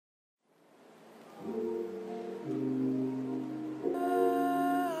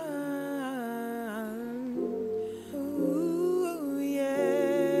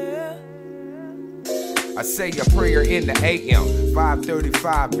I say a prayer in the AM,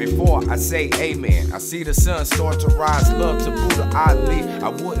 5:35 before I say amen. I see the sun start to rise, love to Buddha Ali. I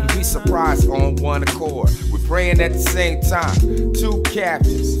wouldn't be surprised on one accord. We're praying at the same time, two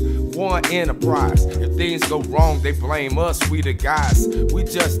captains, one enterprise. If things go wrong, they blame us, we the guys. We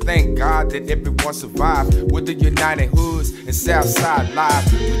just thank God that everyone survived. With the United Hoods and Southside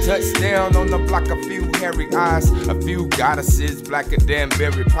Live, we touched down on the block, a few hairy eyes, a few goddesses blacker than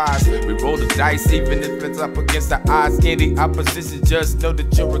berry pies. We roll the dice even if it's up against the odds. Any opposition, just know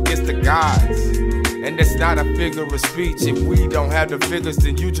that you're against the gods. And that's not a figure of speech. If we don't have the figures,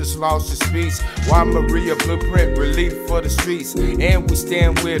 then you just lost your speech. Why Maria Blueprint, relief for the streets. And we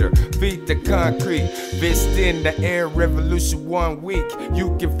stand with her, feet the concrete. Fist in the air, Revolution 1 week.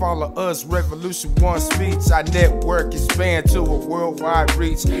 You can follow us, Revolution 1 speech. Our network expand to a worldwide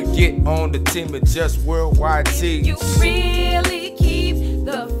reach. Get on the team and just worldwide teach. You really keep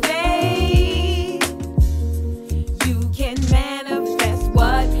the faith, you can manifest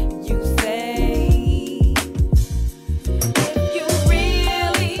what you say. If you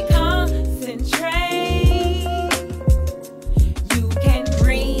really concentrate, you can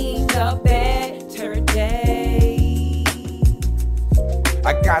bring a better day.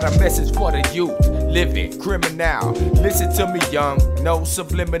 I got a message for the youth, living criminal. Listen to me, young, no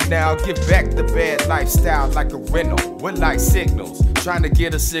subliminal. Give back the bad lifestyle like a rental. We're like signals, trying to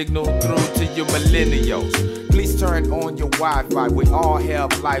get a signal through to your millennials. Please turn on your Wi-Fi, we all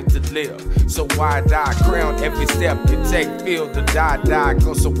have life to live. So why die? Crown every step you take, feel the die.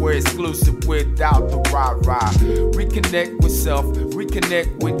 Go somewhere exclusive without the rah-rah. Reconnect with self,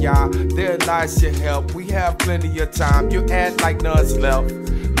 reconnect with y'all. There lies your help, we have plenty of time. You act like none's left.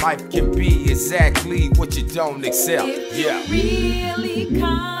 Life can be exactly what you don't accept. If you really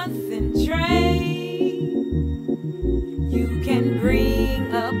concentrate, you can bring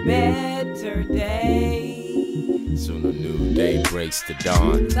a better day. Soon a new day breaks the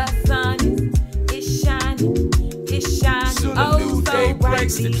dawn. The sun is shining, it's shining. Soon a new day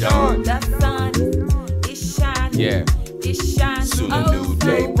breaks the dawn. The sun is shining, Yeah. it's shining. Soon a new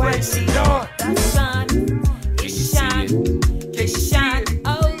day breaks the dawn. The sun is shining, it's shining.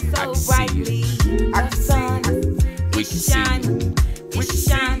 So brightly, the sun is shining, it's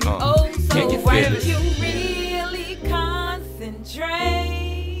shining. Oh, so brightly. You really concentrate,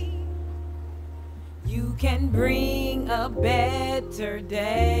 you can bring a better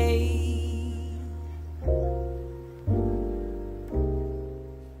day.